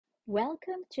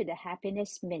Welcome to the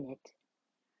Happiness Minute.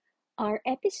 Our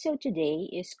episode today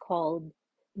is called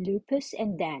Lupus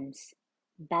and Dance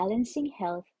Balancing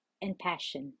Health and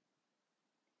Passion.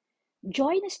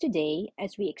 Join us today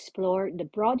as we explore the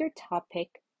broader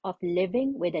topic of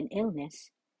living with an illness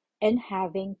and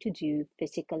having to do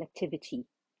physical activity.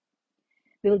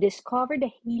 We'll discover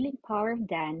the healing power of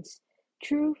dance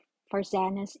through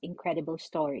Farzana's incredible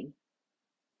story.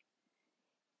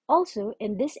 Also,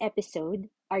 in this episode,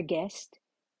 our guest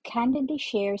candidly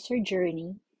shares her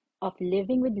journey of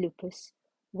living with lupus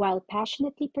while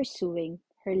passionately pursuing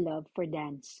her love for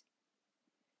dance.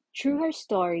 Through her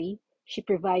story, she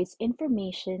provides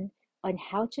information on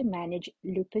how to manage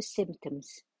lupus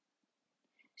symptoms.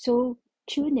 So,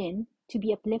 tune in to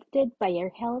be uplifted by her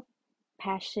health,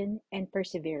 passion, and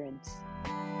perseverance.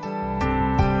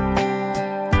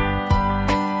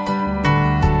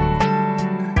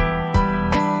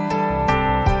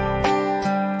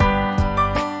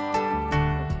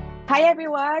 Hi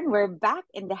everyone, we're back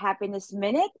in the Happiness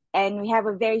Minute and we have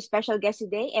a very special guest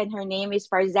today and her name is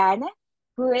Farzana,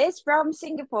 who is from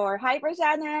Singapore. Hi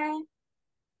Farzana.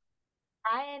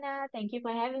 Hi Anna, thank you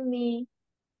for having me.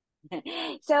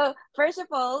 So, first of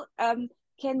all,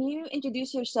 can you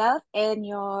introduce yourself and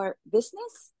your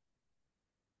business?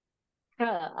 Sure.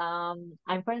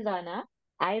 I'm Farzana.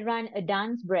 I run a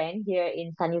dance brand here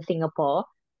in sunny Singapore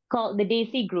called the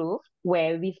Desi Groove,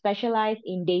 where we specialize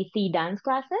in Desi dance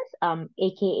classes,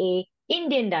 aka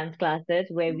Indian dance classes,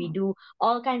 where we Oh, do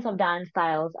all kinds of dance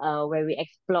styles, where we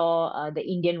explore the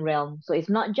Indian realm. So it's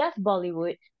not just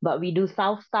Bollywood, but we do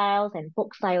South styles and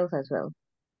folk styles as well.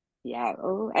 yeah.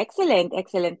 Oh, excellent,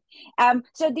 excellent.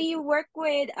 So do you work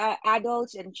with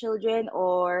adults and children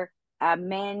or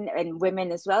men and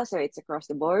women as well? So it's across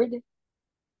the board?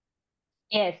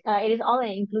 Yes, it is all an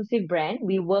inclusive brand.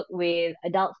 We work with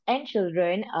adults and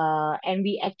children, and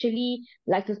we actually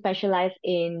like to specialize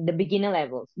in the beginner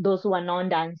levels, those who are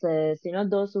non-dancers,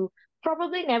 those who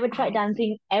probably never tried I see.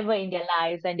 dancing ever in their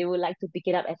lives and they would like to pick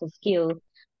it up as a skill,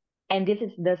 and this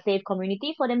is the safe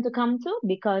community for them to come to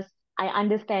because I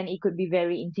understand it could be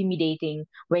very intimidating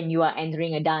when you are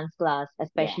entering a dance class, Yeah.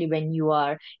 especially when you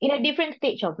are in a different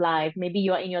stage of life. Maybe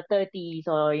you are in your 30s,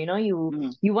 or you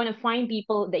Mm, you want to find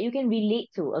people that you can relate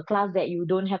to, a class that you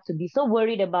don't have to be so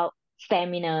worried about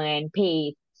stamina and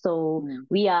pace. So mm.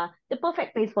 we are the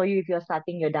perfect place for you if you're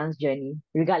starting your dance journey,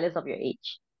 regardless of your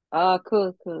age. Oh,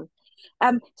 cool, cool.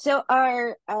 So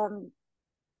our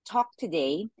talk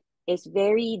today is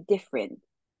very different.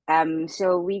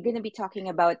 So we're gonna be talking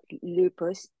about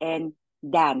lupus and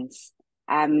dance.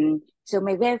 So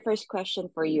my very first question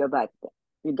for you about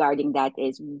regarding that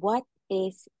is what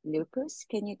is lupus?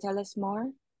 Can you tell us more?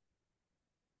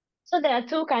 So there are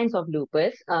two kinds of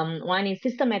lupus. One is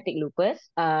systematic lupus,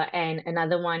 and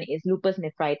another one is lupus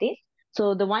nephritis.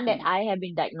 So the one that Mm. I have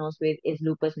been diagnosed with is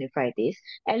lupus nephritis.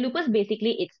 And lupus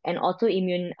basically it's an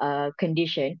autoimmune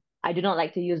condition. I do not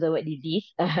like to use the word disease.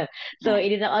 So Yeah.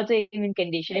 it is an autoimmune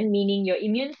condition, meaning your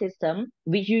immune system,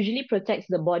 which usually protects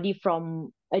the body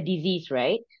from a disease,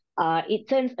 right? It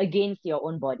turns against your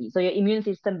own body. So your immune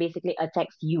system basically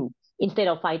attacks you instead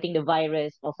of fighting the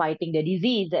virus or fighting the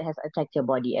disease that has attacked your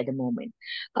body at the moment.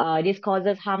 This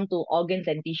causes harm to organs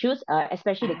and tissues,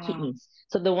 especially the Ah, kidneys.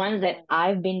 So the ones that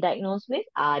I've been diagnosed with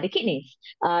are the kidneys.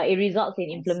 It results in I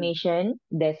see. inflammation,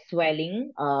 there's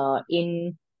swelling,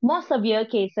 in more severe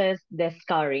cases, there's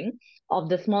scarring of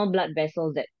the small blood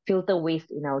vessels that filter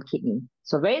waste in our kidney.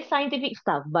 So very scientific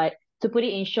stuff, but to put it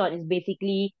in short, is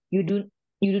basically you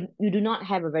do not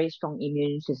have a very strong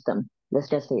immune system. Let's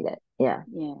just say that. Yeah.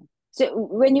 Yeah. So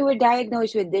when you were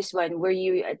diagnosed with this one, were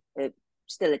you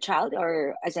still a child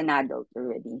or as an adult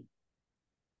already?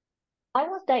 I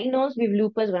was diagnosed with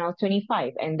lupus when I was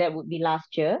 25, and that would be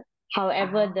last year.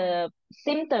 However, Ah, the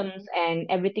symptoms and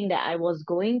everything that I was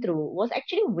going through was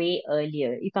actually way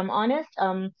earlier. If I'm honest,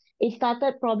 it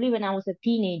started probably when I was a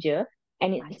teenager,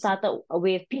 and it I see. started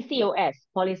with PCOS,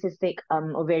 polycystic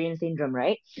ovarian syndrome,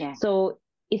 right? Yeah. So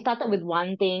it started with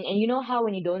one thing, and you know how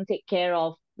when you don't take care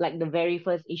of like the very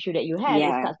first issue that you have, it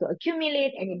Yeah. starts to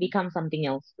accumulate and it becomes something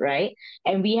else, right?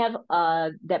 And we have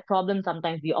that problem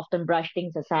sometimes we often brush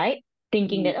things aside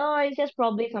thinking Mm, that oh it's just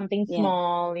probably something yeah.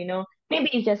 small, maybe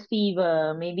it's just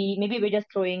fever, maybe we're just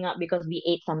throwing up because we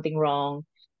ate something wrong.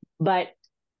 But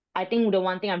I think the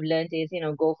one thing I've learned is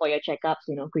go for your checkups,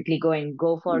 quickly go and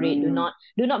go for it. do Mm, not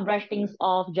do not brush things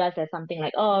off just as something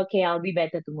like, oh okay, I'll be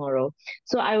better tomorrow.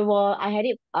 So I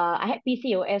had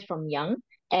PCOS from young,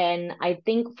 and I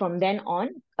think from then on,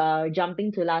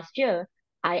 jumping to last year,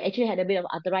 I actually had a bit of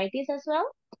arthritis as well.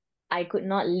 I could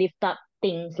not lift up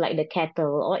things like the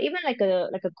kettle or even like a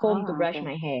comb to Oh, brush okay.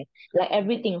 my hair. Like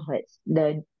everything hurts.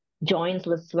 The joints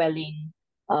were swelling.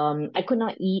 I could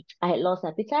not eat. I had lost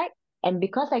appetite. And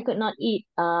because I could not eat,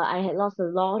 I had lost a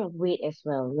lot of weight as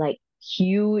well, like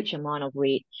huge amount of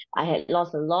weight. I had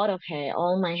lost a lot of hair.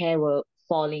 All my hair were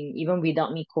falling, even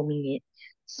without me combing it.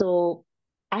 So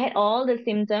I had all the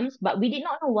symptoms, but we did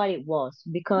not know what it was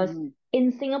because Mm,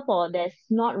 in Singapore, there's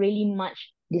not really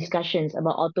much discussions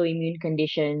about autoimmune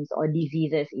conditions or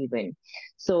diseases even.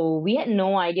 So we had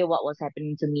no idea what was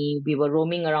happening to me. We were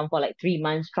roaming around for like 3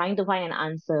 months trying to find an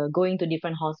answer, going to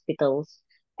different hospitals.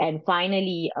 And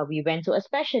finally, we went to a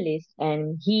specialist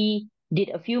and he did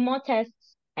a few more tests.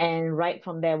 And right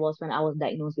from there was when I was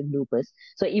diagnosed with lupus.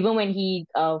 So even when he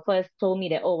first told me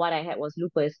that, oh, what I had was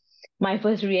lupus, my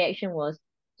first reaction was,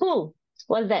 cool,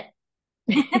 what's that?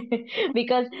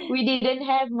 Because we didn't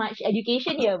have much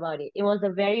education here about it. It was the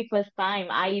very first time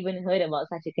I even heard about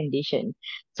such a condition.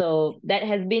 So that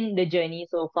has been the journey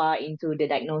so far into the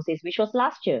diagnosis, which was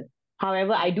last year.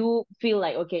 However, I mm. do feel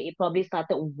like, okay, it probably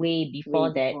started way Way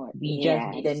before that. before. We just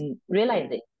Yes. didn't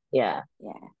realize it. Yeah.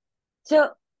 Yeah. So,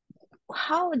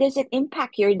 how does it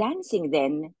impact your dancing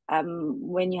then,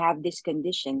 when you have this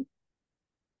condition?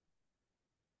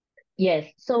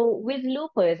 Yes. So with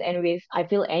lupus and with I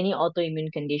feel any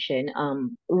autoimmune condition,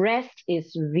 rest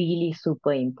is really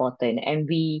super important. And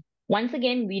we once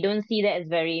again we don't see that as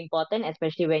very important,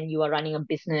 especially when you are running a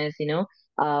business,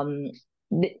 Um,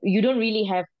 you don't really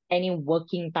have any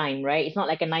working time, right? It's not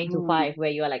like a nine to Mm, five where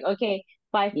you are like, okay,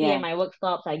 5 p.m. yeah. my work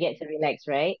stops, I get to relax,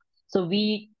 right? So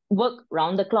we work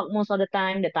round the clock most of the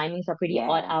time. The timings are pretty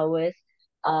odd Yeah. hours.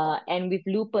 And with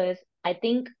lupus, I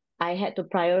think I had to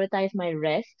prioritize my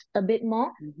rest a bit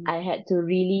more. Hmm. I had to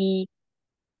really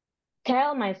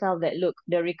tell myself that, look,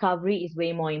 the recovery is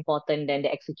way more important than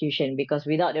the execution because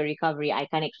without the recovery, I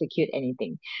can't execute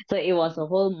anything. So it was a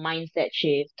whole mindset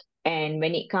shift. And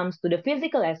when it comes to the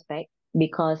physical aspect,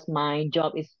 because my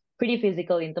job is pretty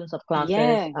physical in terms of classes,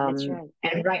 Yeah, that's right.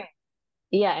 and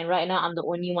yeah, and right now I'm the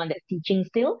only one that's teaching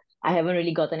still. I haven't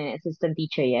really gotten an assistant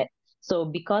teacher yet. So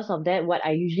because of that, what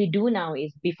I usually do now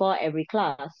is before every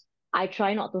class, I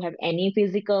try not to have any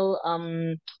physical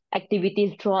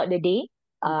activities throughout the day.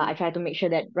 Hmm. I try to make sure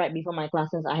that right before my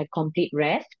classes I have complete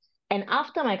rest. And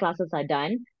after my classes are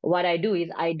done, what I do is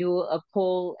I do a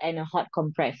cold and a hot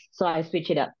compress. So I switch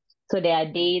it up. So there are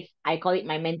days, I call it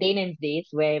my maintenance days,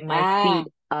 where my Ah. feet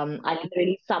are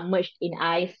literally submerged in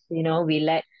ice. We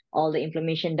let all the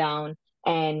inflammation down.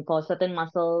 And for certain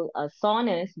muscle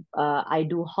soreness, I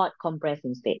do hot compress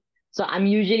instead. So I'm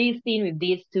usually seen with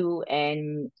these two.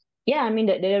 And yeah, I mean,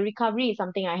 the recovery is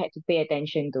something I had to pay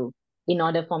attention to in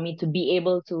order for me to be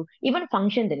able to even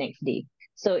function the next day.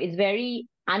 So it's very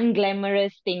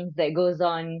unglamorous things that goes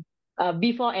on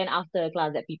before and after a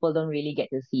class that people don't really get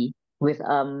to see with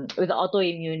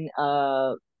autoimmune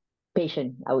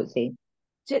patient, I would say.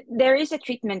 So there is a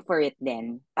treatment for it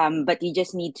then. But you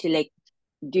just need to like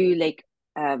do like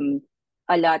um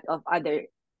a lot of other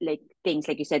like things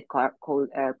like you said, cold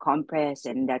compress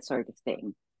and that sort of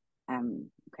thing.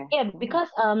 Okay. Yeah, Oh. because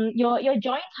your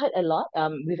joints hurt a lot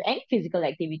with any physical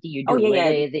activity you Oh do, yeah,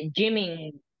 whether yeah. it's in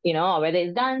gymming, or whether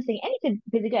it's dancing, any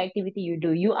physical activity you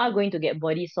do, you are going to get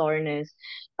body soreness.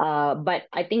 But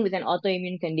I think with an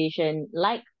autoimmune condition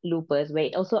like lupus, where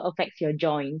it also affects your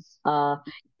joints,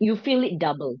 you feel it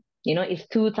double. It's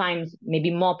two times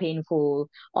maybe more painful,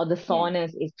 or the Yeah.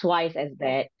 soreness is twice as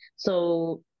bad.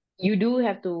 So you do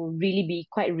have to really be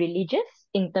quite religious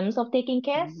in terms of taking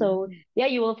care. So Mm. yeah,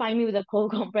 you will find me with a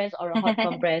cold compress or a hot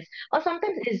compress. Or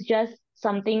sometimes it's just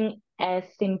something as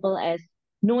simple as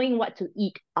knowing what to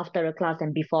eat after a class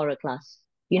and before a class.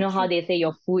 You I know how see. they say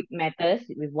your food matters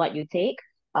with what you take.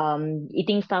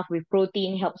 Eating stuff with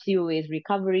protein helps you with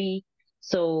recovery.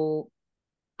 So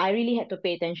I really had to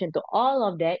pay attention to all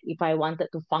of that if I wanted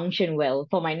to function well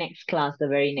for my next class the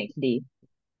very next day.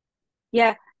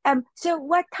 Yeah. So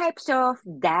what types of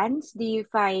dance do you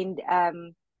find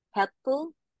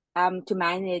helpful to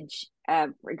manage,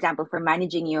 for example, for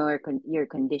managing your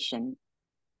condition?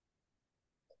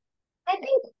 I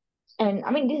think, and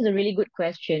I mean, this is a really good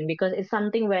question because it's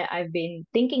something where I've been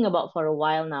thinking about for a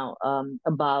while now,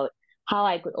 about how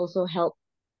I could also help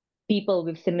people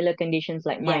with similar conditions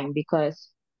like Yeah. mine. Because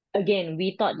again,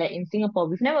 we thought that in Singapore,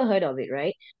 we've never heard of it,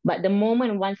 right? But the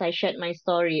moment once I shared my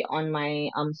story on my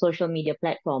social media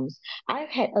platforms, I've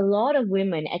had a lot of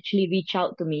women actually reach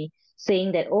out to me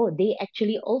saying that, oh, they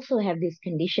actually also have this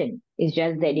condition. It's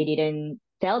just that they Mm. didn't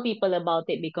tell people about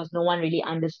it because no one really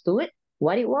understood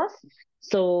what it was.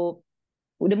 So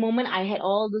the moment I had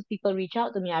all those people reach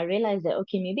out to me, I realized that,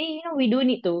 okay, maybe, we do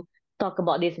need to talk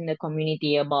about this in the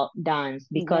community about dance,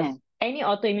 because Yeah. any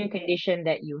autoimmune condition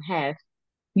that you have,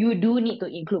 you do need to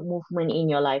include movement in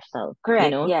your lifestyle.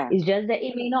 Correct. Yeah. It's just that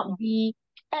it may not be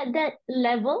at that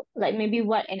level, like maybe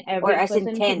what an Or average as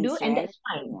person could do, intense, and right? that's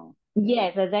fine.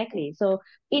 Yeah. Yes, exactly. So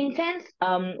intense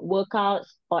workouts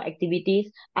or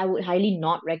activities, I would highly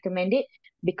not recommend it,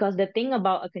 because the thing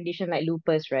about a condition like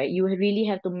lupus, right, you really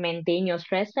have to maintain your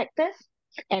stress factors.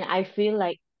 And I feel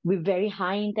like with very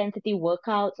high intensity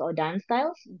workouts or dance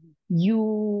styles, Mhm.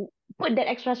 you put that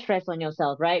extra stress on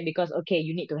yourself, right? Because okay,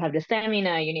 you need to have the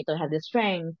stamina, you need to have the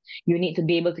strength, you need to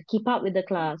be able to keep up with the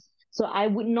class. So I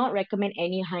would not recommend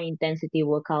any high intensity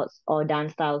workouts or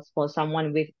dance styles for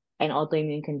someone with an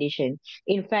autoimmune condition.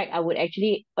 In fact, I would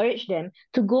actually urge them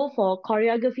to go for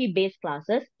choreography based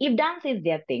classes. If dance is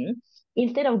their thing,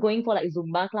 instead of going for like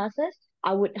Zumba classes,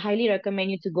 I would highly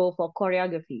recommend you to go for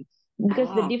choreography, because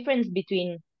the Ah, difference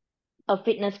between a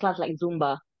fitness class like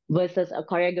Zumba versus a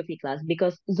choreography class,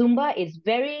 because Zumba is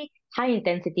very high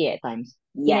intensity at times.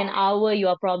 In an yeah. hour, you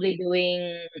are probably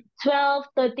doing 12,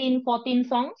 13, 14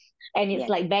 songs, and it's Yes.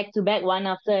 like back to back, one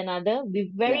after another, with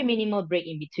very Yeah. minimal break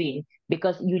in between,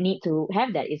 because you need to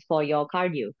have that. It's for your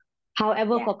cardio.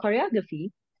 However, Yeah. for choreography,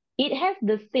 it has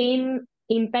the same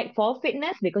impact for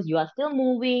fitness, because you are still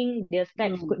moving, the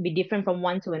steps Mm. could be different from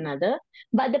one to another,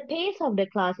 but the pace of the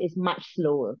class is much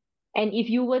slower. And if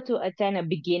you were to attend a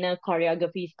beginner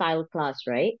choreography style class,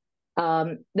 right?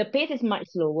 The pace is much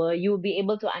slower. You'll be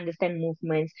able to understand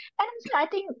movements, and also I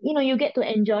think you get to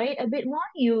enjoy it a bit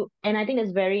more. And I think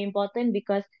that's very important,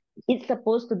 because it's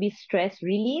supposed to be stress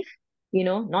relief.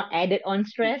 Not added on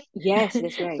stress. Yes,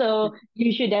 that's right. So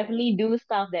you should definitely do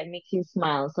stuff that makes you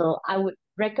smile. So I would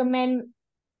recommend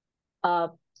uh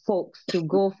folks to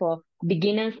go for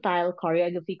beginner style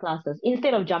choreography classes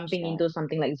instead of Beginner jumping style. into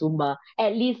something like Zumba.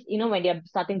 At least, when they're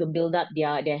starting to build up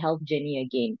their health journey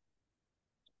again.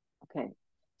 Okay.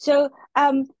 So,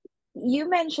 you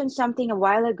mentioned something a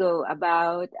while ago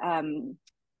about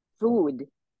food,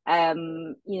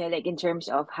 like in terms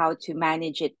of how to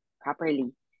manage it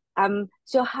properly.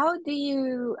 So how do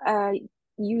you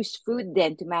use food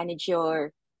then to manage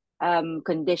your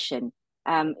condition?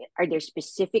 Are there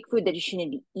specific food that you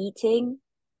shouldn't be eating,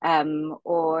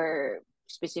 or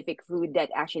specific food that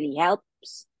actually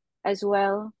helps as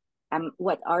well?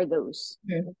 What are those?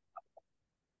 Mhm.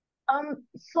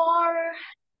 For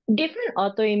different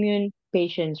autoimmune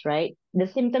patients, right? The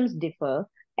symptoms differ,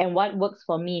 and what works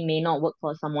for me may not work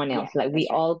for someone else. Yeah, Like we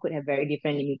that's right. all could have very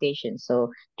different limitations.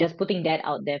 So just putting that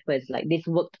out there first, like this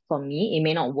worked for me, it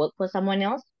may not work for someone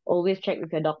else. Always check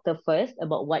with your doctor first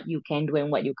about what you can do and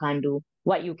what you can't do,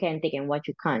 what you can take and what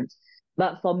you can't.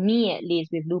 But for me, at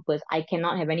least with lupus, I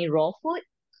cannot have any raw food.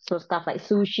 So stuff like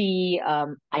sushi,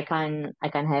 I can't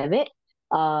have it.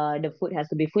 The food has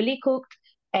to be fully cooked,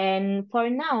 and for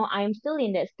now, I'm still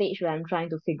in that stage where I'm trying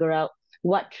to figure out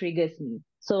what triggers me.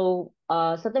 So,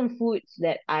 certain foods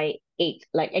that I ate,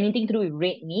 like anything to do with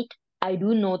red meat, I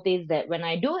do notice that when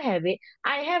I do have it,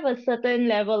 I have a certain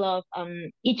level of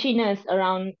itchiness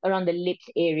around the lips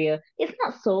area. It's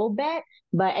not so bad,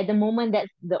 but at the moment,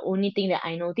 that's the only thing that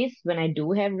I notice when I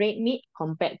do have red meat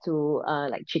compared to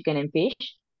like chicken and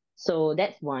fish. So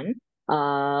that's one.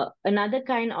 Another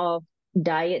kind of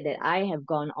diet that I have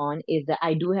gone on is that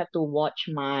I do have to watch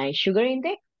my sugar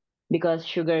intake, because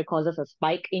sugar causes a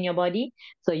spike in your body.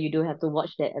 So you do have to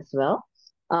watch that as well.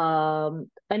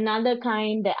 Another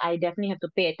kind that I definitely have to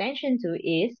pay attention to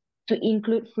is to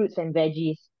include fruits and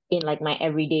veggies in like my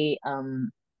everyday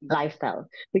lifestyle,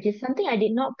 which is something I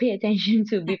did not pay attention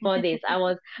to before this. I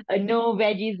was a no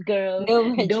veggies girl.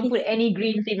 No Don't put veggies. any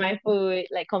greens in my food,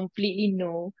 like completely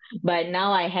no. But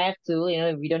now I have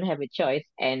to, we don't have a choice.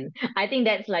 And I think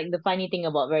that's like the funny thing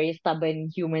about very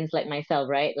stubborn humans like myself,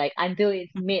 right? Like until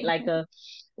it's made like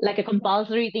a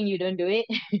compulsory thing, you don't do it.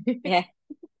 Yeah.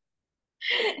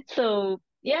 So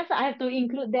yes, I have to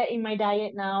include that in my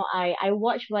diet now. I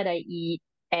watch what I eat,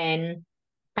 and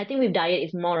I think with diet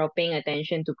is more of paying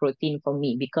attention to protein for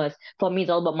me, because for me it's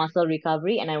all about muscle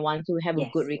recovery, and I want to have a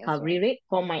good Yes, that's recovery right. rate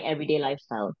for my everyday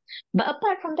lifestyle. But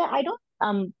apart from that, I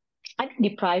don't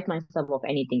deprive myself of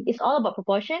anything. It's all about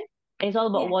proportion, and it's all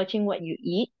about Yeah. watching what you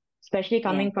eat. Especially Yeah.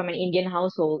 coming from an Indian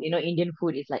household, Indian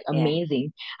food is like Yeah.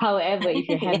 amazing. However, if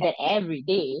you have Yeah. that every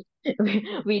day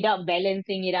without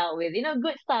balancing it out with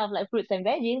good stuff like fruits and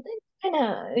veggies,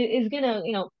 it's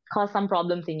gonna cause some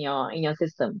problems in your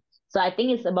system. So I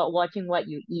think it's about watching what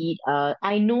you eat.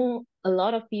 I know a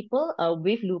lot of people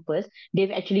with lupus,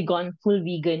 they've actually gone full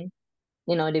vegan.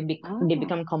 They Oh,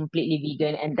 become completely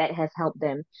vegan, and that has helped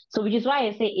them. So which is why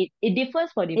I say it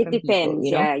differs for it different people.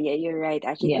 depends. Yeah, yeah, you're right.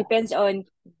 Actually, it Yeah, depends on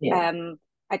yeah. um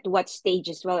at what stage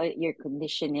as well your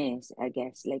condition is, I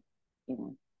guess. Like, you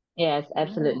know. Yes, Oh.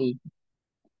 absolutely.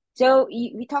 So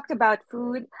we talked about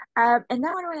food, and now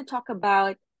I want to talk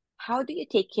about how do you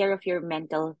take care of your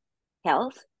mental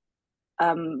health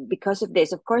because of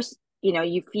this. Of course,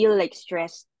 you feel like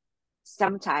stressed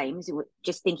sometimes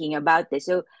just thinking about this.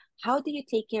 So how do you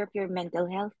take care of your mental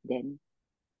health then?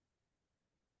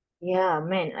 Yeah,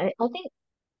 man.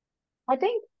 I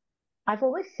think I've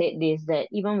always said this, that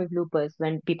even with lupus,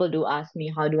 when people do ask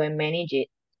me how do I manage it,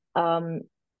 um,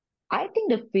 I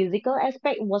think the physical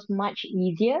aspect was much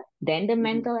easier than the Mm-hmm.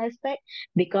 mental aspect,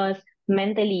 because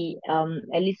mentally,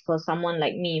 at least for someone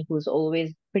like me who's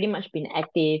always pretty much been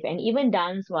active, and even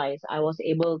dance wise, I was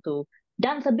able to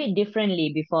dance a bit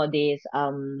differently before this,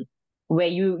 where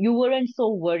you weren't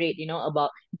so worried,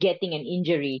 about getting an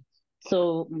injury.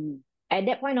 So Mm-hmm. at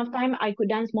that point of time, I could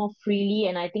dance more freely,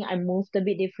 and I think I moved a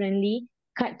bit differently.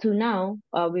 Cut to now,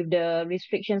 with the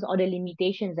restrictions or the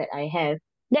limitations that I have,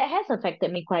 that has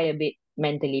affected me quite a bit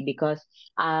mentally, because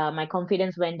my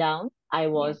confidence went down. I Yeah.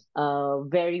 was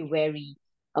very wary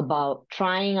about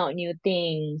trying out new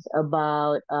things,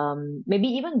 about maybe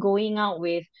even going out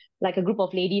with like a group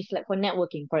of ladies, like for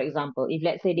networking, for example. If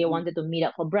let's say they Mm-hmm. wanted to meet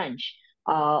up for brunch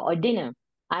or dinner,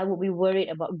 I would be worried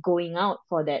about going out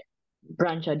for that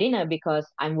brunch or dinner, because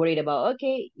I'm worried about,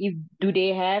 okay, if do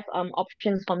they have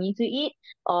options for me to eat,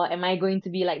 or am I going to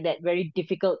be like that very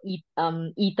difficult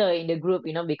eater in the group,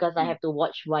 because I Yeah. have to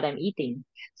watch what I'm eating.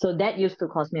 So that used to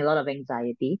cause me a lot of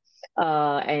anxiety,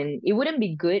 and it wouldn't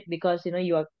be good, because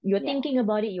you're Yeah. thinking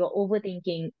about it, you're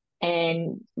overthinking.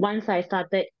 And once I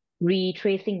started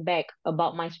retracing back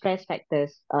about my stress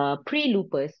factors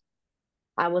pre-lupus,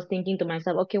 I was thinking to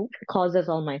myself, okay, what causes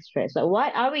all my stress? Like, why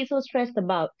are we so stressed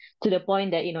about, to the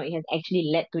point that, it has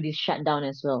actually led to this shutdown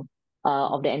as well,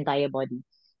 of the Mm-hmm. entire body.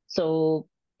 So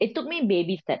it took me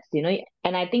baby steps,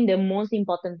 and I think the most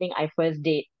important thing I first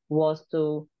did was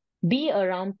to be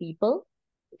around people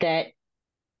that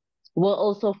were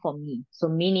also for me. So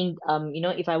meaning,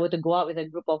 if I were to go out with a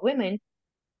group of women,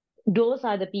 those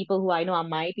are the people who I know are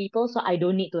my people, so I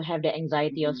don't need to have the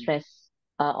anxiety or Mm-hmm. stress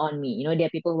on me. They're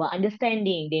people who are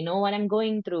understanding, they know what I'm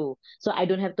going through, so I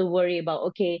don't have to worry about,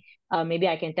 okay, maybe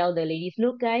I can tell the ladies,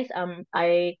 look, guys,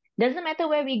 I doesn't matter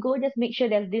where we go, just make sure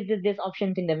there's this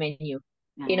options in the menu.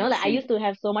 I Like I see. used to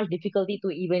have so much difficulty to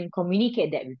even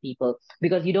communicate that with people,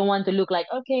 because you don't want to look like,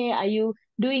 okay, are you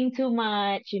doing too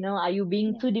much? Are you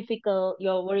being Yeah. too difficult?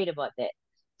 You're worried about that.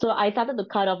 So I started to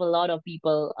cut off a lot of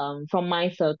people from my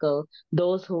circle,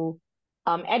 those who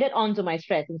added on to my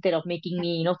stress instead of making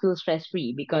me, feel stress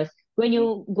free. Because when Yeah.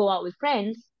 you go out with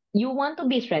friends, you want to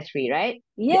be stress free, right?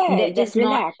 Yeah, That's just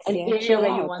not relax. an Yeah, area chill where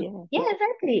you out. want. Yeah. Yeah,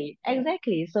 exactly,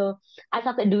 exactly. So I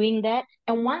started doing that,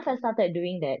 and once I started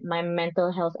doing that, my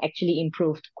mental health actually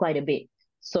improved quite a bit.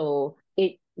 So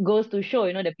it goes to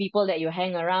show, the people that you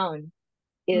hang around,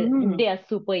 Mm-hmm. they are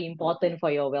super important for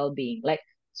your well-being, like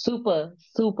super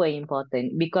super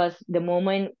important, because the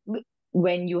moment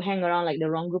when you hang around like the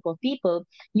wrong group of people,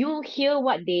 you hear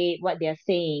what they're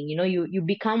saying, you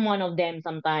become one of them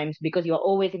sometimes, because you're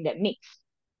always in that mix,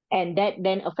 and that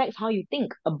then affects how you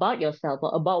think about yourself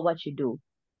or about what you do.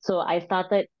 So I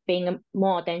started paying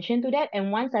more attention to that,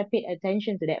 and once I paid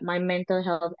attention to that, my mental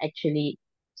health actually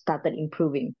started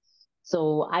improving.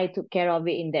 So I took care of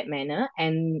it in that manner.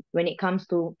 And when it comes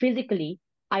to physically,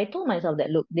 I told myself that,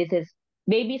 look, this is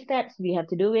baby steps. We have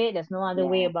to do it. There's no other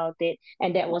way Yeah. about it.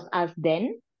 And that was us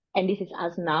then. And this is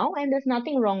us now. And there's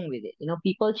nothing wrong with it.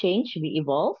 People change, we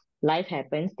evolve, life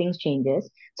happens, things changes.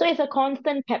 So it's a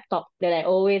constant pep talk that I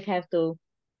always have to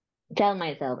tell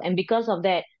myself. And because of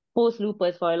that, post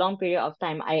lupus, for a long period of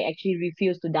time, I actually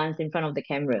refused to dance in front of the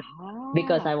camera,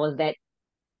 because Ah, I was that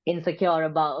insecure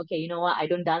about, okay, you know what, I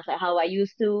don't dance like how I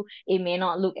used to. It may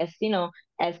not look as,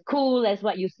 as cool as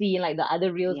what you see in like the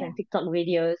other reels yeah. and TikTok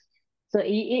videos. So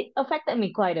it affected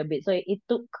me quite a bit. So it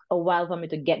took a while for me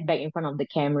to get back in front of the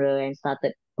camera and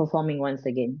started performing once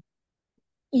again.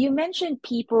 You mentioned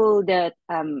people that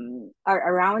are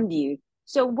around you.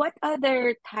 So what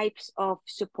other types of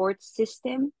support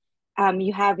system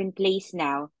you have in place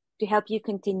now to help you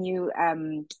continue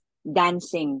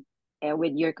dancing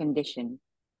with your condition?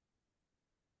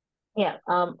 Yeah,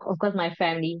 of course, my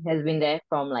family has been there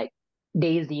from like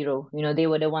day zero. They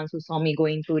were the ones who saw me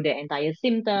going through the entire Hmm.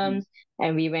 symptoms,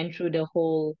 and we went through the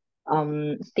whole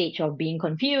stage of being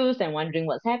confused and wondering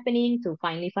what's happening to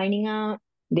finally finding out.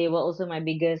 They were also my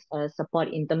biggest support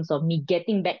in terms of me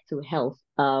getting back to health.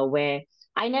 Where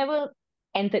I never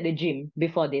entered the gym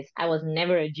before this. I was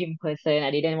never a gym person.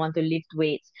 I didn't want to lift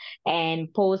weights.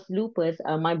 And post lupus,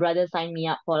 my brother signed me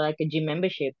up for like a gym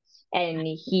membership. and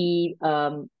he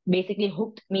basically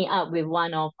hooked me up with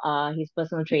one of his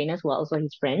personal trainers who are also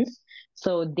his friends.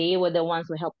 So they were the ones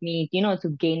who helped me, to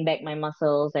gain back my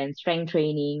muscles and strength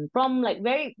training from like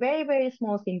very, very, very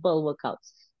small, simple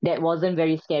workouts that wasn't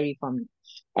very scary for me.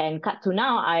 And cut to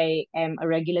now, I am a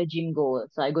regular gym goer.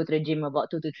 So I go to the gym about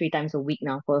 2 to 3 times a week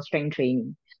now for strength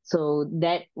training. So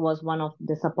that was one of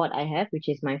the support I have, which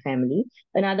is my family.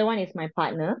 Another one is my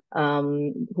partner,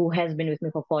 who has been with me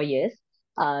for 4 years.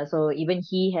 So even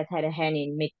he has had a hand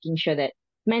in making sure that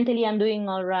mentally I'm doing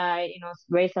all right,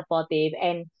 very supportive.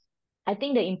 And I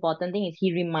think the important thing is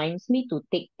he reminds me to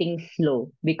take things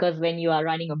slow, because when you are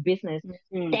running a business,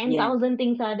 Yeah. 10,000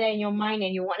 things are there in your mind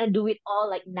and you want to do it all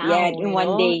like Yeah, now, in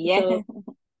one day. Yeah. So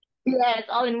yeah, it's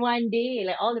all in one day.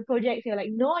 Like all the projects, you're like,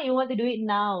 no, you want to do it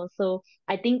now. So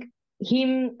I think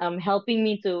him helping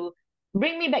me to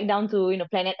bring me back down to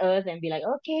planet Earth and be like,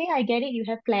 okay, I get it. You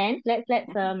have plans.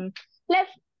 Let's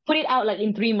put it out like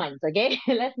in 3 months, okay?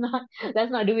 Let's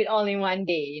not do it all in one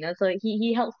day. So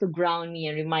he helps to ground me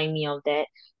and remind me of that.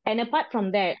 And apart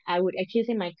from that, I would actually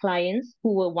say my clients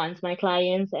who were once my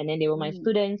clients and then they were my Mm,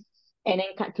 students, and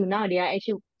then cut to now they are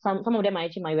actually some of them are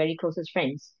actually my very closest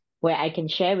friends, where I can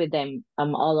share with them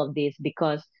all of this,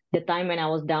 because the time when I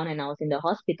was down and I was in the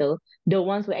hospital, the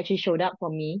ones who actually showed up for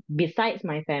me, besides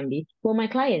my family, were my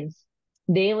clients.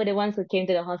 They were the ones who came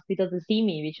to the hospital to see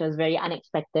me, which was very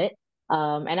unexpected.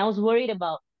 And I was worried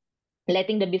about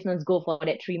letting the business go for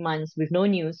that 3 months with no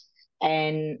news.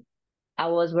 And I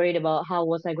was worried about how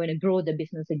was I going to grow the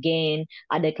business again?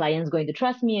 Are the clients going to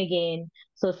trust me again?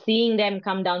 So seeing them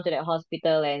come down to that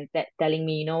hospital and telling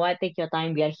me, you know what, take your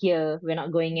time. We are here. We're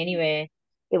not going mm. anywhere.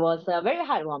 It was very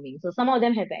heartwarming. So some of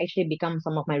them have actually become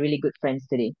some of my really good friends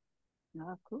today.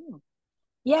 Oh, cool.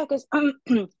 Yeah, because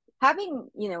having,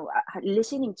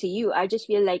 listening to you, I just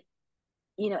feel like,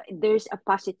 there's a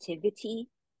positivity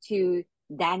to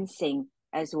dancing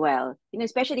as well.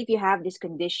 Especially if you have this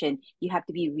condition, you have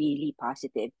to be really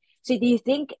positive. So do you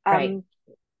think Right.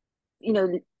 you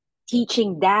know,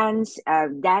 teaching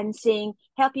dancing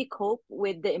help you cope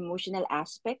with the emotional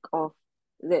aspect of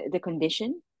the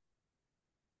condition?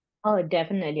 Oh,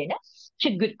 definitely. That's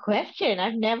such a good question.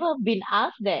 I've never been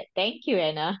asked that. Thank you,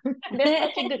 Anna.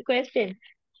 That's such a good question.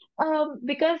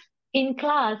 Because in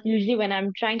class, usually when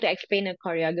I'm trying to explain a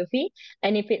choreography,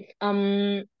 and if it's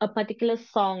a particular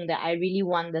song that I really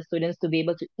want the students to be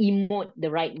able to emote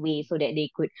the right way so that they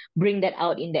could bring that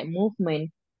out in that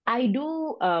movement, I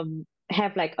do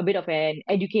have like a bit of an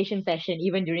education session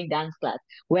even during dance class,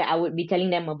 where I would be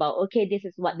telling them about, okay, this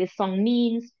is what this song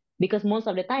means, because most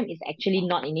of the time it's actually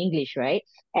not in English, right?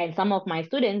 And some of my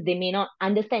students, they may not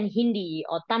understand Hindi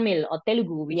or Tamil or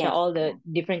Telugu, which are Yes, all the yeah.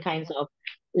 different kinds of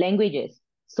languages.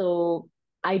 So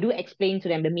I do explain to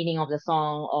them the meaning of the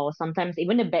song, or sometimes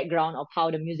even the background of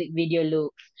how the music video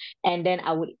looks. And then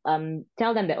I would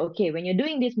tell them that, okay, when you're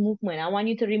doing this movement, I want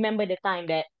you to remember the time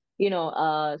that,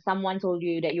 someone told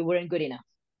you that you weren't good enough,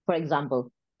 for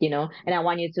example, and I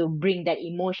want you to bring that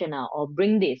emotion out, or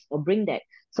bring this or bring that.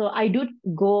 So I do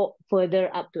go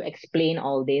further up to explain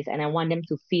all this, and I want them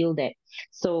to feel that.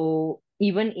 So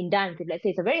even in dance, if let's say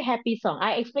it's a very happy song,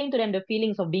 I explain to them the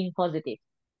feelings of being positive,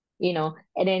 and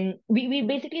then we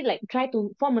basically like try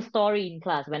to form a story in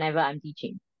class whenever I'm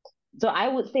teaching. So I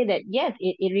would say that yes,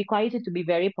 it requires you to be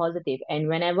very positive, and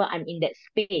whenever I'm in that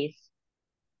space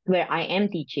where I am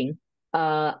teaching,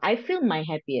 I feel my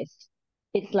happiest.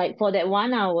 It's like for that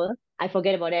 1 hour, I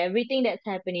forget about everything that's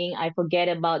happening. I forget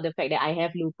about the fact that I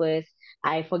have lupus.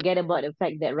 I forget about the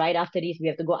fact that right after this we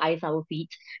have to go ice our feet.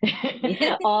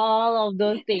 Yeah. All of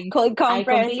those things. Cold I compress,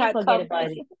 completely hot forget about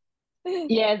compress. it.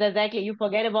 Yes, exactly. You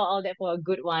forget about all that for a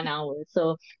good 1 hour.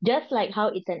 So just like how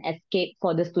it's an escape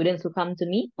for the students who come to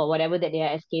me for whatever that they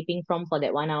are escaping from for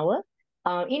that 1 hour,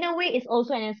 in a way, it's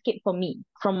also an escape for me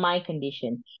from my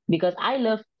condition, because I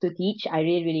love to teach. I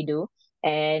really, really do.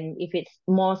 And if it's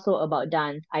more so about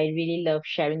dance, I really love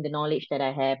sharing the knowledge that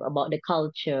I have about the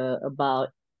culture, about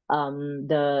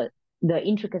the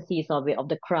intricacies of it, of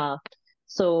the craft.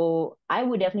 So I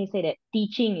would definitely say that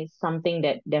teaching is something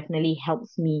that definitely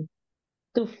helps me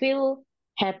to feel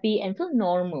happy and feel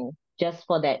normal, just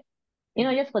for that,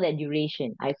 just for that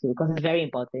duration, I feel, because it's very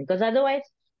important. Because otherwise,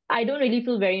 I don't really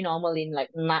feel very normal in like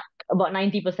about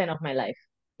 90% of my life.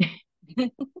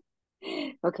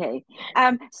 Okay.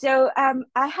 So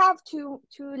I have two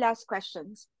last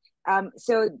questions.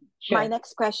 So my Sure.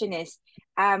 next question is,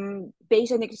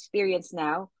 based on experience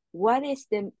now, what is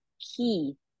the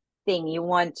key thing you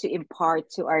want to impart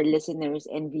to our listeners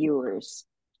and viewers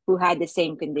who had the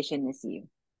same condition as you?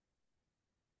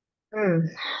 Hmm.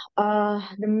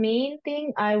 The main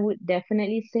thing I would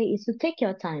definitely say is to take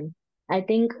your time. I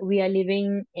think we are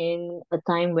living in a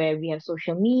time where we have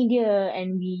social media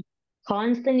and we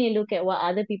constantly look at what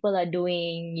other people are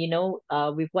doing,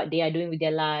 with what they are doing with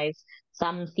their lives.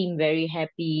 Some seem very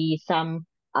happy, some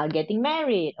are getting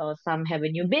married, or some have a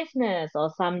new business,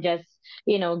 or some just,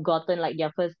 gotten like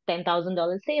their first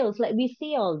 $10,000 sales. Like we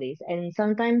see all this. And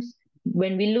sometimes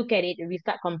when we look at it, we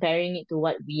start comparing it to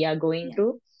what we are going Yeah,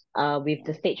 through, with yeah,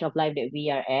 the stage of life that we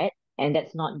are at, and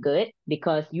that's not good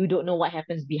because you don't know what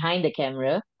happens behind the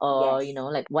camera, or yes,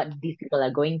 like what these people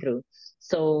are going through.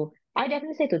 So I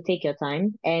definitely say to take your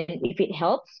time, and if it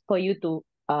helps for you to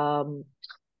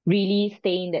really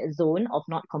stay in that zone of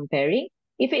not comparing,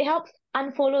 if it helps,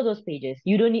 unfollow those pages.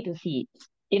 You don't need to see it.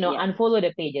 yeah. Unfollow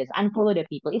the pages, unfollow the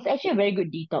people. It's actually a very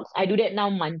good detox. I do that now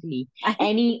monthly.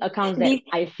 Any accounts that The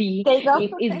I see, take off.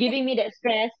 if it's giving me that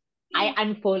stress, I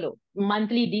unfollow.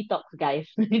 Monthly detox, guys.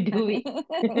 Do it.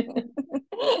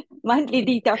 Monthly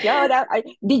detox. Oh,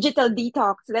 digital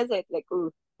detox. That's it. Like,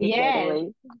 ooh, take that Yes,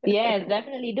 away. yes,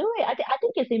 definitely do it. I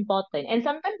think it's important. And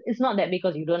sometimes it's not that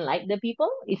because you don't like the people.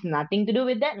 It's nothing to do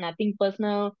with that. Nothing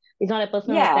personal. It's not a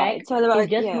personal Yeah, attack. it's all It's about,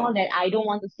 just yeah. more that I don't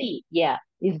want to see. Yeah,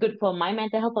 it's good for my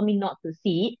mental health for me not to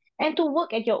see and to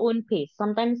work at your own pace.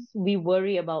 Sometimes we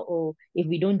worry about, oh, if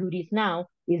we don't do this now,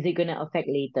 is it gonna affect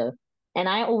later? And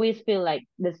I always feel like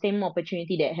the same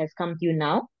opportunity that has come to you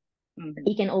now, Hmm.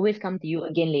 it can always come to you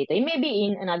again later. It may be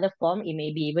in another form, it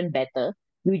may be even better.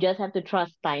 You just have to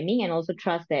trust timing and also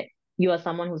trust that you are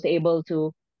someone who's able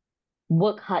to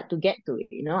work hard to get to it.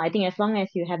 I think as long as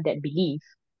you have that belief,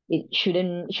 it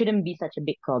shouldn't be such a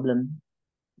big problem.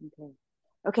 Okay.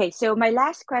 Okay, so my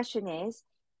last question is,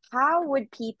 how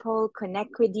would people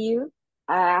connect with you?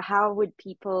 How would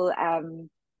people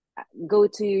go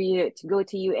to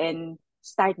you and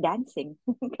start dancing?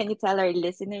 Can you tell our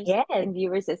listeners Yes. and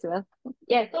viewers as well?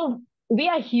 Yeah, so we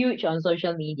are huge on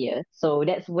social media. So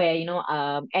that's where,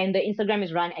 and the Instagram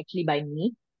is run actually by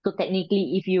me. So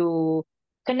technically, if you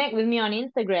connect with me on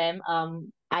Instagram,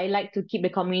 I like to keep the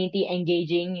community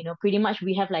engaging. Pretty much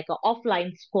we have like an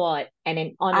offline squad and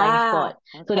an online squad.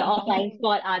 Ah, So the okay. offline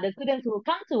squad are the students who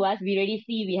come to us. We already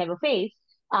see we have a face.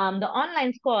 The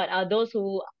online squad are those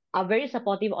who are very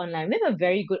supportive online. We have a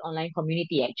very good online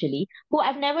community actually, who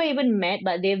I've never even met,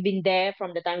 but they've been there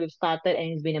from the time we've started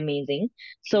and it's been amazing.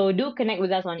 So do connect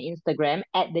with us on Instagram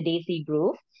at the Daisy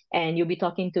Groove, and you'll be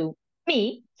talking to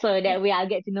me, so that way I'll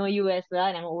get to know you as well,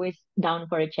 and I'm always down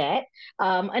for a chat.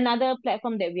 Another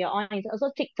platform that we are on is also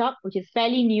TikTok, which is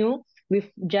fairly new. We've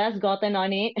just gotten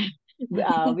on it.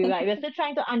 We're still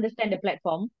trying to understand the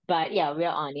platform, but yeah, we're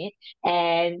on it.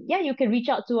 And yeah, you can reach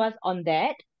out to us on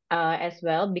that as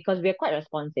well because we're quite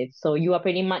responsive. So you are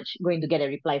pretty much going to get a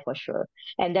reply for sure.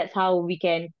 And that's how we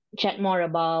can chat more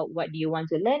about what do you want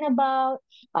to learn about,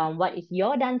 what is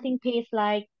your dancing pace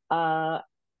like.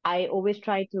 I always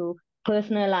try to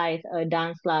personalize a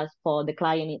dance class for the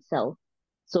client itself.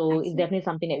 So I it's see. definitely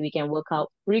something that we can work out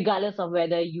regardless of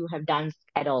whether you have danced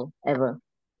at all ever.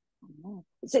 Oh.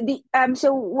 So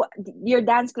your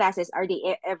dance classes, are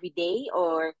they every day,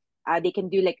 or they can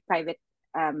do like private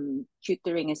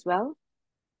tutoring as well?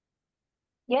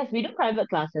 Yes, we do private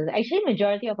classes. Actually,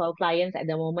 majority of our clients at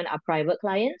the moment are private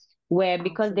clients, where I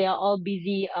because see. they are all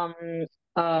busy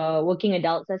working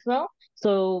adults as well.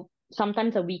 So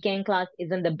sometimes a weekend class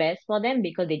isn't the best for them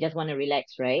because they just want to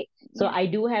relax, right? So Yeah. I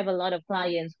do have a lot of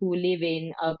clients who live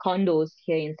in condos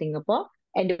here in Singapore,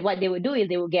 and what they would do is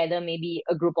they would gather maybe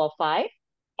a group of five,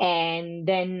 and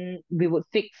then we would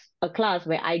fix a class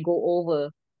where I go over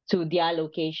to their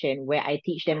location where I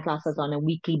teach them I classes see. on a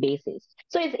weekly basis.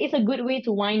 So it's a good way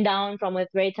to wind down from a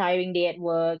very tiring day at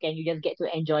work and you just get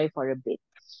to enjoy for a bit.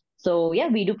 So yeah,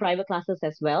 we do private classes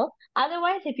as well.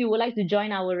 Otherwise, if you would like to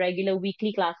join our regular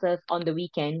weekly classes on the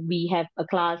weekend, we have a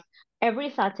class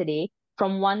every Saturday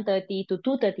from 1:30 to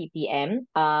 2:30 p.m.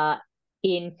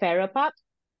 In Farrer Park /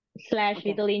 Okay.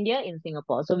 Little India in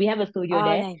Singapore. So we have a studio Oh,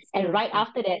 there. nice. And right Yeah.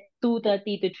 after that,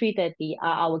 2:30 to 3:30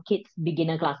 are our kids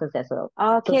beginner classes as well.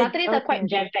 Oh, So kid. Saturdays are Okay, quite okay.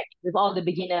 jam-packed with all the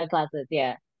beginner classes.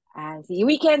 Yeah. I see.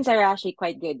 Weekends are actually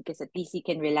quite good because at least you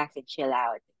can relax and chill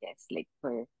out, I guess, like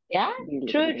for Yeah, when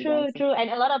true, you're true, dancing. true. And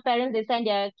a lot of parents they send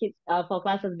their kids for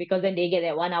classes because then they get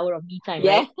that 1 hour of me time,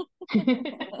 Yeah.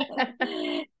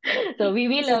 right? So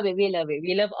we So love it. We love it.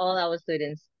 We love all our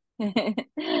students.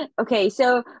 okay,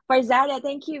 so Farzana,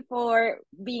 thank you for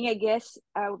being a guest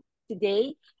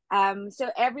today. So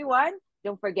everyone,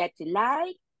 don't forget to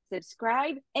like,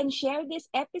 subscribe, and share this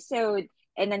episode.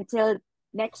 And until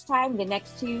next time, the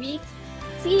next 2 weeks,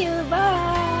 see you. Bye.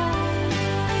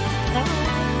 Bye.